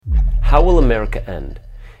How will America end?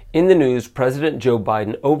 In the news, President Joe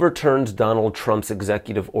Biden overturns Donald Trump's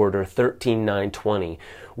Executive Order 13920,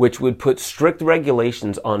 which would put strict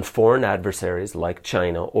regulations on foreign adversaries like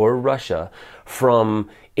China or Russia from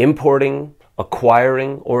importing,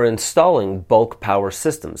 acquiring, or installing bulk power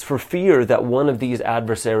systems for fear that one of these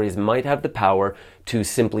adversaries might have the power to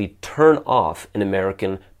simply turn off an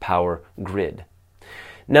American power grid.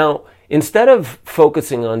 Now, instead of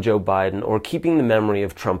focusing on Joe Biden or keeping the memory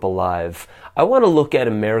of Trump alive, I want to look at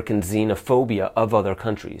American xenophobia of other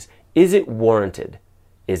countries. Is it warranted?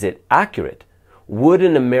 Is it accurate? Would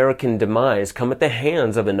an American demise come at the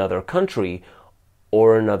hands of another country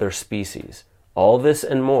or another species? All this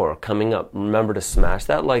and more coming up. Remember to smash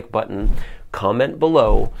that like button, comment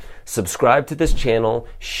below, subscribe to this channel,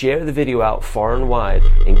 share the video out far and wide,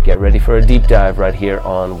 and get ready for a deep dive right here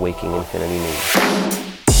on Waking Infinity News.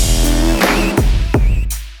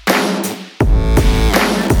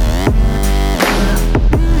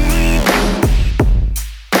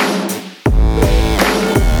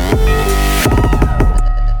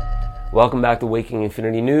 Welcome back to Waking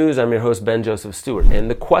Infinity News. I'm your host, Ben Joseph Stewart, and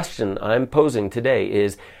the question I'm posing today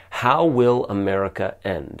is, how will America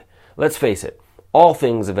end? Let's face it, all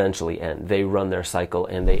things eventually end. They run their cycle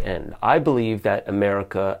and they end. I believe that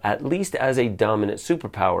America, at least as a dominant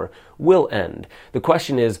superpower, will end. The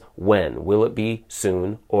question is, when? Will it be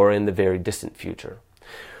soon or in the very distant future?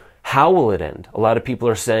 How will it end? A lot of people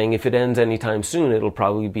are saying if it ends anytime soon, it'll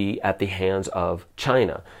probably be at the hands of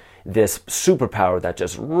China. This superpower that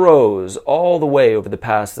just rose all the way over the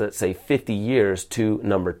past, let's say, 50 years to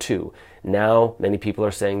number 2. Now, many people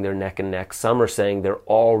are saying they're neck and neck. Some are saying they're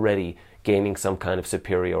already gaining some kind of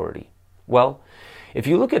superiority. Well, if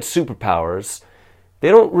you look at superpowers, they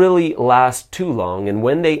don't really last too long, and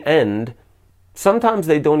when they end, sometimes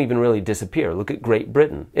they don't even really disappear. Look at Great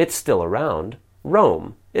Britain. It's still around.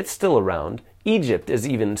 Rome, it's still around. Egypt is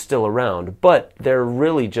even still around, but they're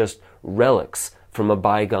really just relics from a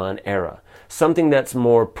bygone era. Something that's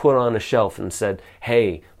more put on a shelf and said,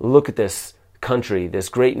 hey, look at this country, this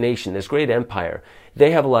great nation, this great empire.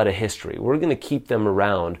 They have a lot of history. We're going to keep them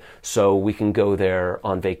around so we can go there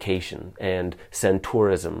on vacation and send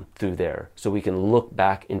tourism through there so we can look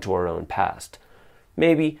back into our own past.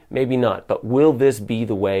 Maybe, maybe not, but will this be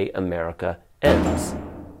the way America ends?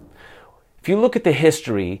 If you look at the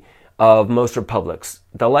history of most republics,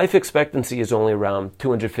 the life expectancy is only around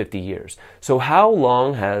 250 years. So how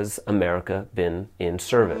long has America been in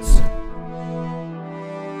service?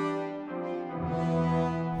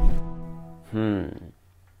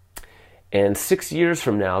 And 6 years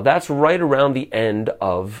from now, that's right around the end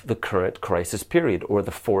of the current crisis period, or the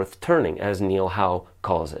fourth turning, as Neil Howe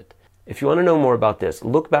calls it. If you want to know more about this,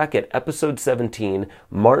 look back at episode 17,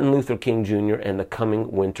 Martin Luther King Jr. and the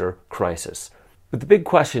Coming Winter Crisis. But the big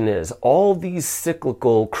question is, all these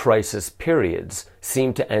cyclical crisis periods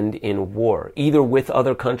seem to end in war, either with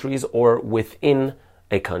other countries or within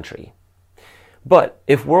a country. But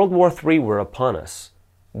if World War III were upon us,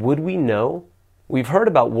 would we know? We've heard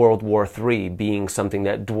about World War III being something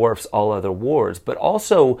that dwarfs all other wars, but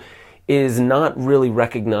also is not really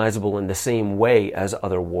recognizable in the same way as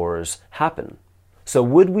other wars happen. So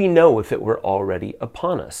would we know if it were already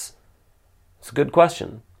upon us? It's a good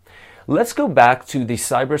question. Let's go back to the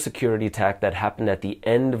cybersecurity attack that happened at the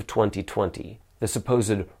end of 2020, the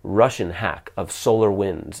supposed Russian hack of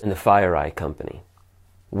SolarWinds and the FireEye company.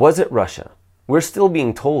 Was it Russia? We're still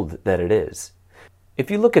being told that it is. If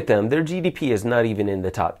you look at them, their GDP is not even in the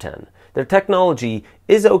top 10. Their technology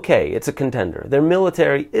is okay, it's a contender. Their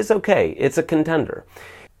military is okay, it's a contender.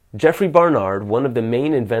 Jeffrey Barnard, one of the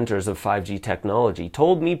main inventors of 5G technology,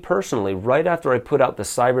 told me personally right after I put out the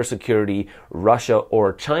cybersecurity Russia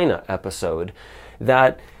or China episode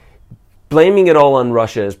that blaming it all on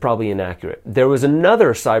Russia is probably inaccurate. There was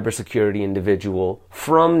another cybersecurity individual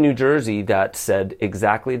from New Jersey that said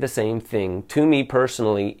exactly the same thing to me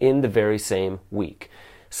personally in the very same week.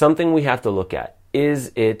 Something we have to look at.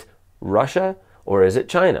 Is it Russia or is it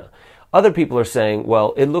China? Other people are saying,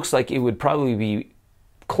 well, it looks like it would probably be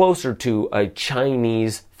closer to a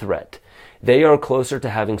Chinese threat. They are closer to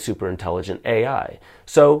having super intelligent AI.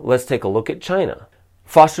 So let's take a look at China.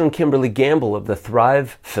 Foster and Kimberly Gamble of the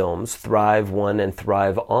Thrive films, Thrive 1 and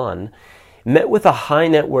Thrive On, met with a high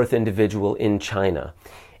net worth individual in China.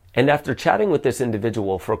 And after chatting with this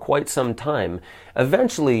individual for quite some time,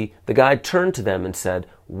 eventually the guy turned to them and said,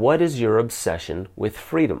 "What is your obsession with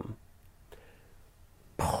freedom?"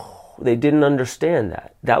 They didn't understand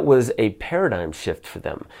that. That was a paradigm shift for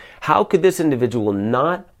them. How could this individual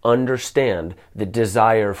not understand the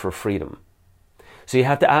desire for freedom? So you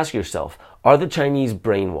have to ask yourself, are the Chinese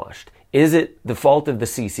brainwashed? Is it the fault of the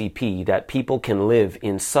CCP that people can live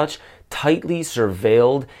in such tightly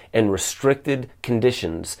surveilled and restricted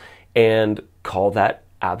conditions and call that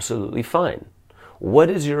absolutely fine? What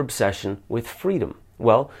is your obsession with freedom?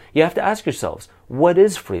 Well, you have to ask yourselves, what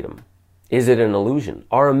is freedom? Is it an illusion?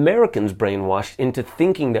 Are Americans brainwashed into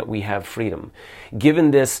thinking that we have freedom,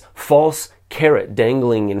 given this false carrot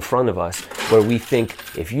dangling in front of us where we think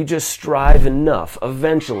if you just strive enough,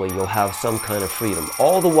 eventually you'll have some kind of freedom?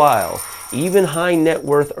 All the while, even high net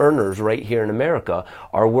worth earners right here in America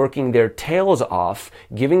are working their tails off,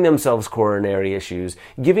 giving themselves coronary issues,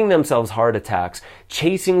 giving themselves heart attacks,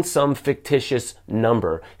 chasing some fictitious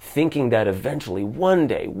number, thinking that eventually one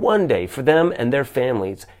day, for them and their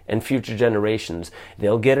families and future generations,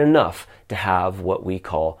 they'll get enough to have what we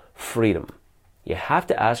call freedom. You have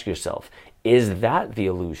to ask yourself, is that the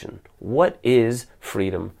illusion? What is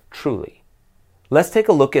freedom truly? Let's take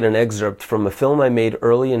a look at an excerpt from a film I made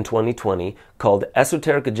early in 2020 called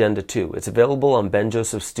Esoteric Agenda 2. It's available on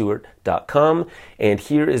benjosephstewart.com, and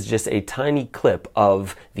here is just a tiny clip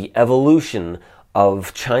of the evolution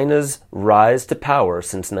of China's rise to power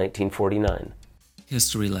since 1949.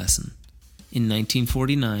 History lesson. In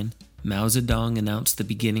 1949, Mao Zedong announced the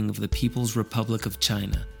beginning of the People's Republic of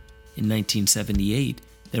China. In 1978,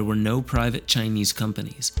 there were no private Chinese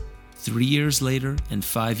companies. 3 years later, and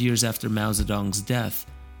 5 years after Mao Zedong's death,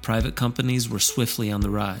 private companies were swiftly on the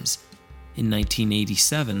rise. In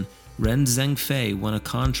 1987, Ren Zhengfei won a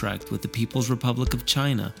contract with the People's Republic of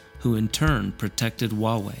China, who in turn protected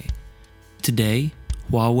Huawei. Today,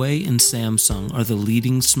 Huawei and Samsung are the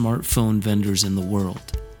leading smartphone vendors in the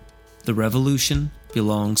world. The revolution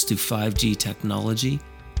belongs to 5G technology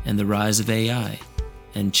and the rise of AI,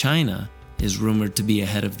 and China is rumored to be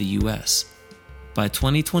ahead of the US. By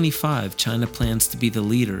 2025, China plans to be the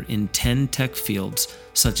leader in 10 tech fields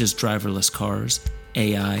such as driverless cars,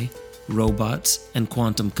 AI, robots, and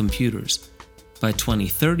quantum computers. By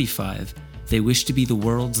 2035, they wish to be the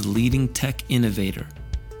world's leading tech innovator.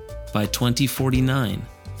 By 2049,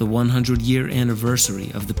 the 100-year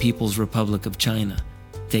anniversary of the People's Republic of China,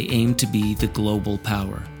 they aim to be the global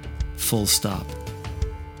power. Full stop.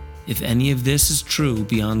 If any of this is true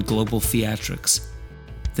beyond global theatrics,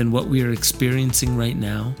 then what we are experiencing right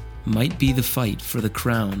now might be the fight for the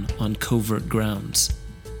crown on covert grounds.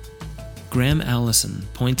 Graham Allison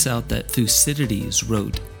points out that Thucydides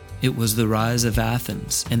wrote, "It was the rise of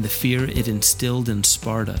Athens and the fear it instilled in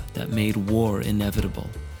Sparta that made war inevitable."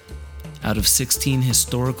 Out of 16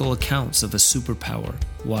 historical accounts of a superpower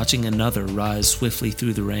watching another rise swiftly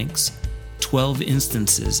through the ranks, 12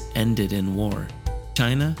 instances ended in war.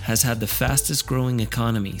 China has had the fastest growing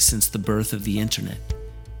economy since the birth of the internet.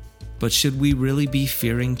 But should we really be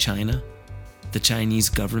fearing China, the Chinese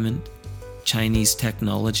government, Chinese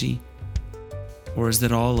technology? Or is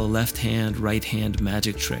that all a left-hand, right-hand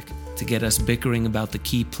magic trick to get us bickering about the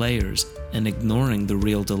key players and ignoring the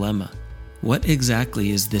real dilemma? What exactly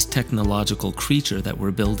is this technological creature that we're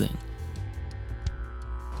building?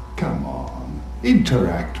 Come on,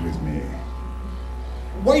 interact with me.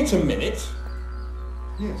 Wait a minute.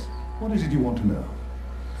 Yes, what is it you want to know?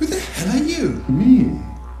 Who the hell are you? Me?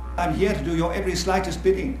 I'm here to do your every slightest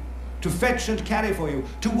bidding, to fetch and carry for you,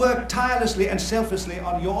 to work tirelessly and selflessly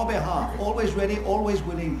on your behalf, always ready, always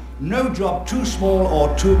willing, no job too small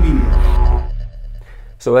or too menial.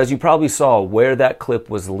 So as you probably saw, where that clip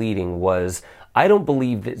was leading was, I don't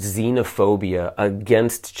believe that xenophobia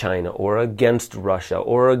against China or against Russia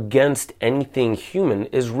or against anything human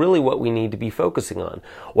is really what we need to be focusing on.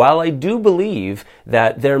 While I do believe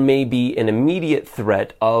that there may be an immediate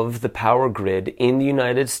threat of the power grid in the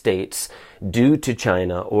United States due to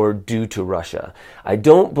China or due to Russia, I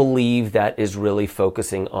don't believe that is really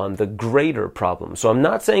focusing on the greater problem. So I'm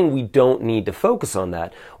not saying we don't need to focus on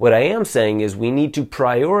that. What I am saying is we need to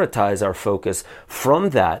prioritize our focus from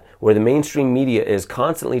that, where the mainstream media is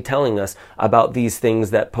constantly telling us about these things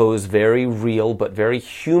that pose very real but very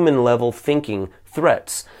human level thinking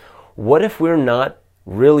threats. What if we're not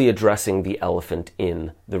really addressing the elephant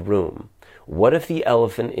in the room? What if the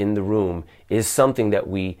elephant in the room is something that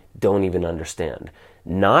we don't even understand?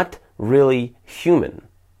 Not really human,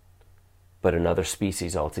 but another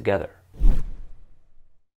species altogether.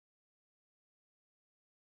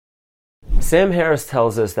 Sam Harris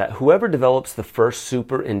tells us that whoever develops the first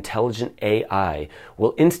super intelligent AI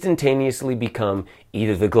will instantaneously become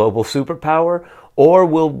either the global superpower or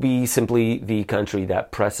will be simply the country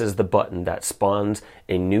that presses the button that spawns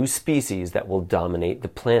a new species that will dominate the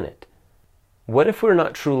planet. What if we're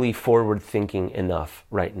not truly forward-thinking enough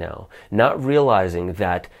right now, not realizing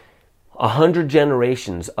that 100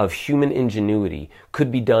 generations of human ingenuity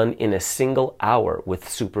could be done in a single hour with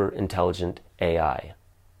super intelligent AI.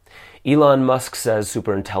 Elon Musk says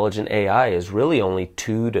super intelligent AI is really only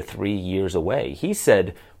 2 to 3 years away. He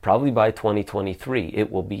said probably by 2023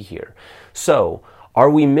 it will be here. So, are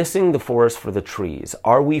we missing the forest for the trees?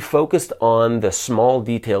 Are we focused on the small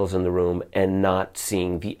details in the room and not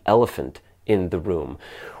seeing the elephant in the room?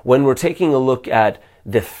 When we're taking a look at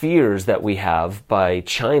the fears that we have by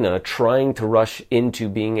China trying to rush into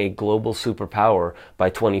being a global superpower by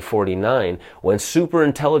 2049, when super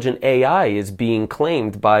intelligent AI is being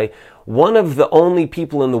claimed by one of the only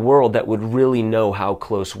people in the world that would really know how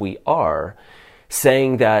close we are,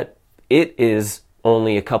 saying that it is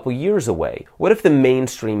only a couple years away. What if the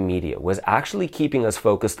mainstream media was actually keeping us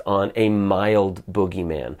focused on a mild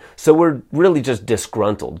boogeyman? So we're really just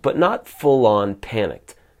disgruntled, but not full-on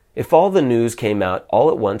panicked. If all the news came out all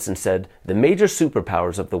at once and said the major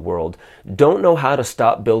superpowers of the world don't know how to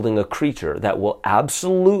stop building a creature that will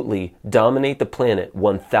absolutely dominate the planet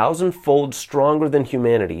 1,000-fold stronger than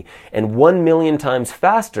humanity and 1 million times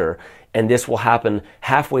faster, and this will happen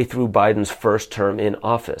halfway through Biden's first term in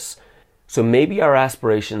office. So maybe our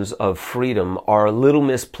aspirations of freedom are a little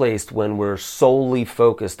misplaced when we're solely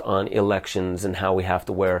focused on elections and how we have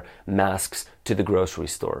to wear masks to the grocery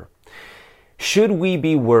store. Should we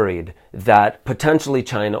be worried that potentially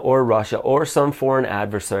China or Russia or some foreign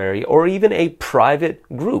adversary or even a private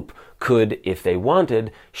group could, if they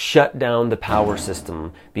wanted, shut down the power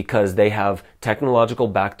system because they have technological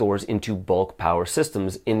backdoors into bulk power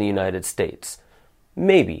systems in the United States?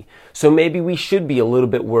 Maybe. So maybe we should be a little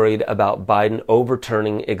bit worried about Biden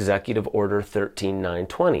overturning Executive Order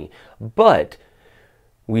 13920. But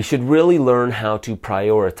we should really learn how to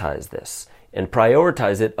prioritize this and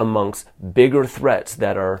prioritize it amongst bigger threats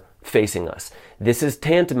that are facing us. This is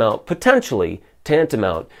potentially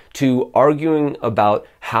tantamount to arguing about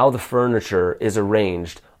how the furniture is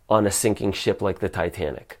arranged on a sinking ship like the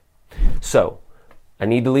Titanic. So, I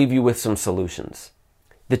need to leave you with some solutions.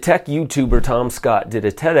 The tech YouTuber Tom Scott did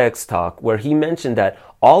a TEDx talk where he mentioned that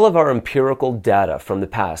all of our empirical data from the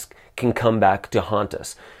past can come back to haunt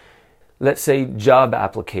us. Let's say job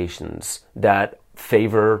applications that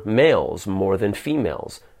favor males more than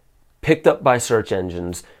females, picked up by search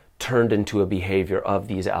engines, turned into a behavior of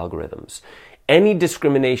these algorithms. Any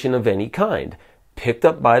discrimination of any kind, picked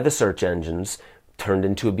up by the search engines, turned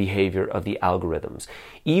into a behavior of the algorithms.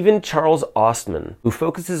 Even Charles Ostman, who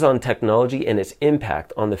focuses on technology and its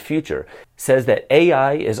impact on the future, says that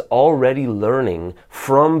AI is already learning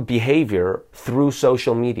from behavior through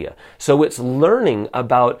social media. So it's learning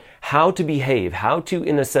about how to behave, how to,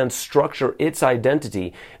 in a sense, structure its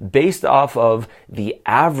identity based off of the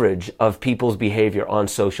average of people's behavior on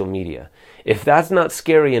social media. If that's not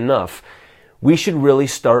scary enough, we should really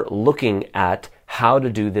start looking at how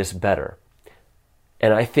to do this better.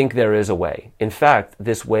 And I think there is a way. In fact,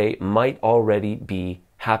 this way might already be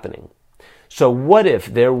happening. So what if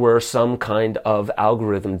there were some kind of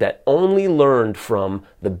algorithm that only learned from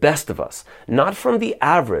the best of us, not from the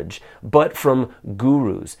average, but from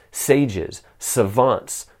gurus, sages,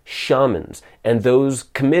 savants, shamans, and those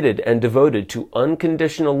committed and devoted to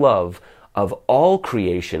unconditional love of all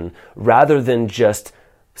creation rather than just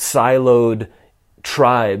siloed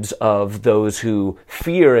tribes of those who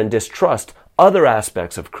fear and distrust other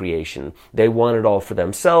aspects of creation. They want it all for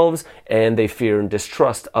themselves, and they fear and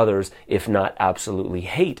distrust others, if not absolutely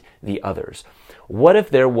hate the others. What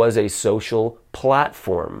if there was a social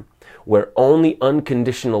platform where only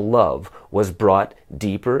unconditional love was brought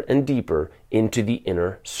deeper and deeper into the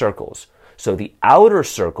inner circles? So the outer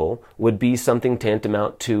circle would be something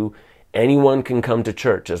tantamount to anyone can come to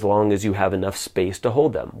church as long as you have enough space to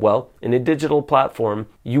hold them. Well, in a digital platform,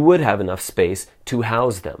 you would have enough space to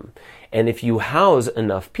house them. And if you house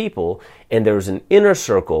enough people and there's an inner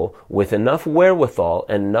circle with enough wherewithal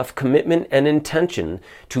and enough commitment and intention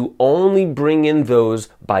to only bring in those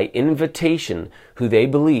by invitation who they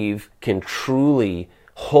believe can truly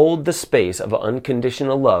hold the space of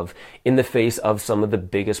unconditional love in the face of some of the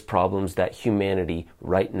biggest problems that humanity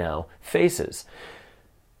right now faces.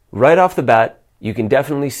 Right off the bat, you can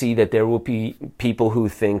definitely see that there will be people who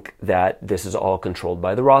think that this is all controlled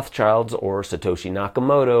by the Rothschilds or Satoshi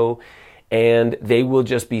Nakamoto, and they will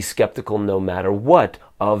just be skeptical no matter what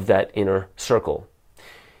of that inner circle.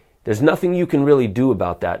 There's nothing you can really do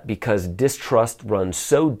about that because distrust runs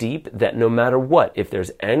so deep that no matter what, if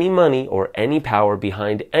there's any money or any power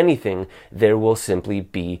behind anything, there will simply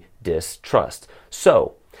be distrust.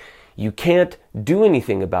 So, you can't do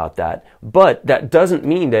anything about that, but that doesn't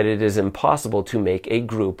mean that it is impossible to make a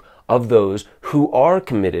group of those who are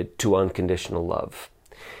committed to unconditional love.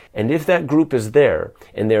 And if that group is there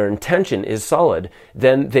and their intention is solid,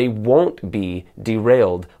 then they won't be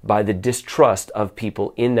derailed by the distrust of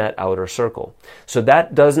people in that outer circle. So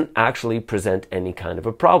that doesn't actually present any kind of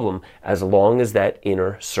a problem as long as that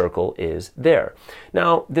inner circle is there.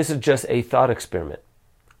 Now, this is just a thought experiment.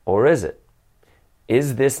 Or is it?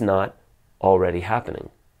 Is this not already happening?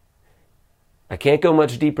 I can't go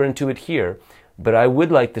much deeper into it here, but I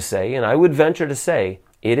would like to say, and I would venture to say,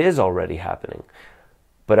 it is already happening.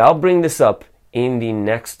 But I'll bring this up in the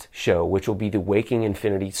next show, which will be the Waking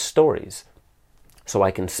Infinity stories. So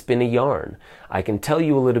I can spin a yarn, I can tell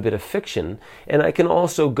you a little bit of fiction, and I can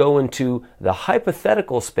also go into the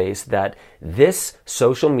hypothetical space that this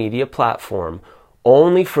social media platform,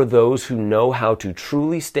 only for those who know how to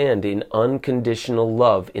truly stand in unconditional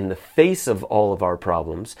love in the face of all of our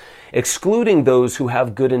problems, excluding those who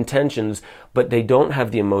have good intentions, but they don't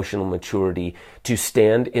have the emotional maturity to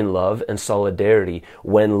stand in love and solidarity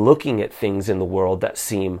when looking at things in the world that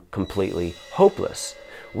seem completely hopeless.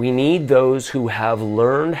 We need those who have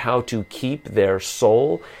learned how to keep their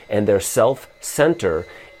soul and their self-center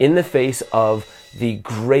in the face of the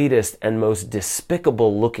greatest and most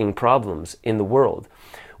despicable looking problems in the world.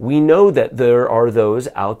 We know that there are those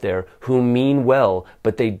out there who mean well,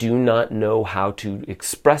 but they do not know how to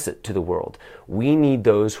express it to the world. We need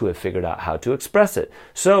those who have figured out how to express it.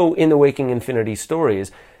 So in the Waking Infinity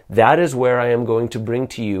stories, that is where I am going to bring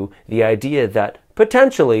to you the idea that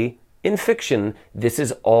potentially in fiction, this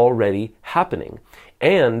is already happening.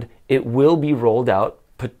 And it will be rolled out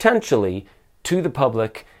potentially to the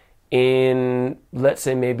public in, let's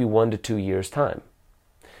say, maybe 1 to 2 years' time.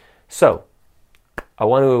 So, I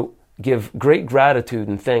want to give great gratitude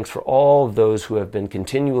and thanks for all of those who have been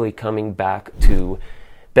continually coming back to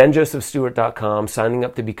benjosephstewart.com, signing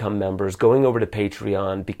up to become members, going over to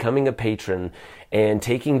Patreon, becoming a patron, and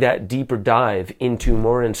taking that deeper dive into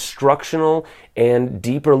more instructional and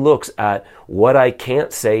deeper looks at what I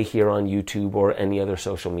can't say here on YouTube or any other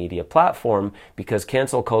social media platform, because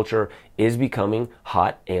cancel culture is becoming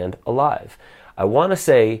hot and alive. I want to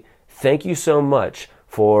say thank you so much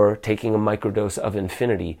for taking a microdose of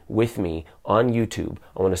infinity with me on YouTube.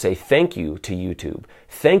 I want to say thank you to YouTube.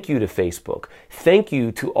 Thank you to Facebook. Thank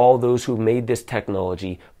you to all those who made this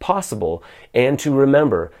technology possible. And to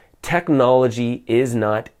remember, technology is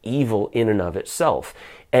not evil in and of itself.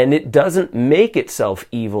 And it doesn't make itself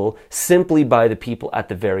evil simply by the people at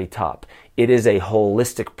the very top. It is a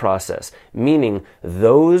holistic process, meaning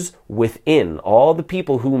those within, all the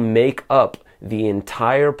people who make up the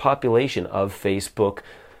entire population of Facebook,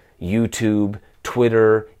 YouTube,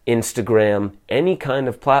 Twitter, Instagram, any kind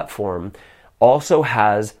of platform, also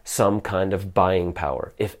has some kind of buying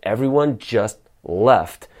power. If everyone just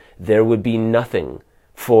left, there would be nothing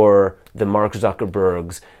for the Mark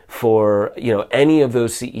Zuckerbergs, for any of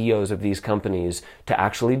those CEOs of these companies to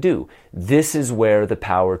actually do. This is where the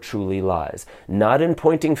power truly lies. Not in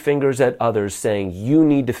pointing fingers at others saying, you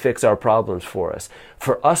need to fix our problems for us.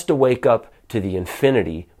 For us to wake up to the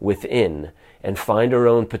infinity within and find our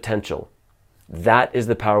own potential. That is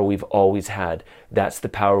the power we've always had. That's the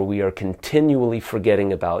power we are continually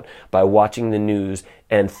forgetting about by watching the news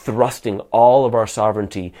and thrusting all of our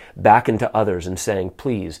sovereignty back into others and saying,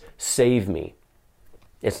 please, save me.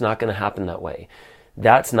 It's not going to happen that way.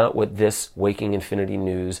 That's not what this Waking Infinity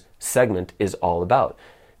News segment is all about.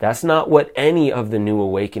 That's not what any of the New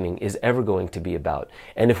Awakening is ever going to be about.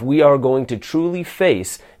 And if we are going to truly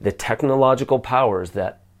face the technological powers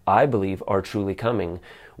that I believe are truly coming,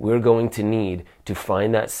 we're going to need to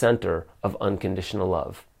find that center of unconditional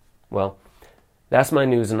love. Well, that's my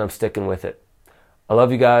news and I'm sticking with it. I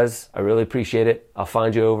love you guys. I really appreciate it. I'll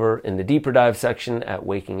find you over in the deeper dive section at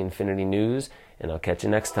Waking Infinity News, and I'll catch you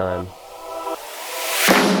next time.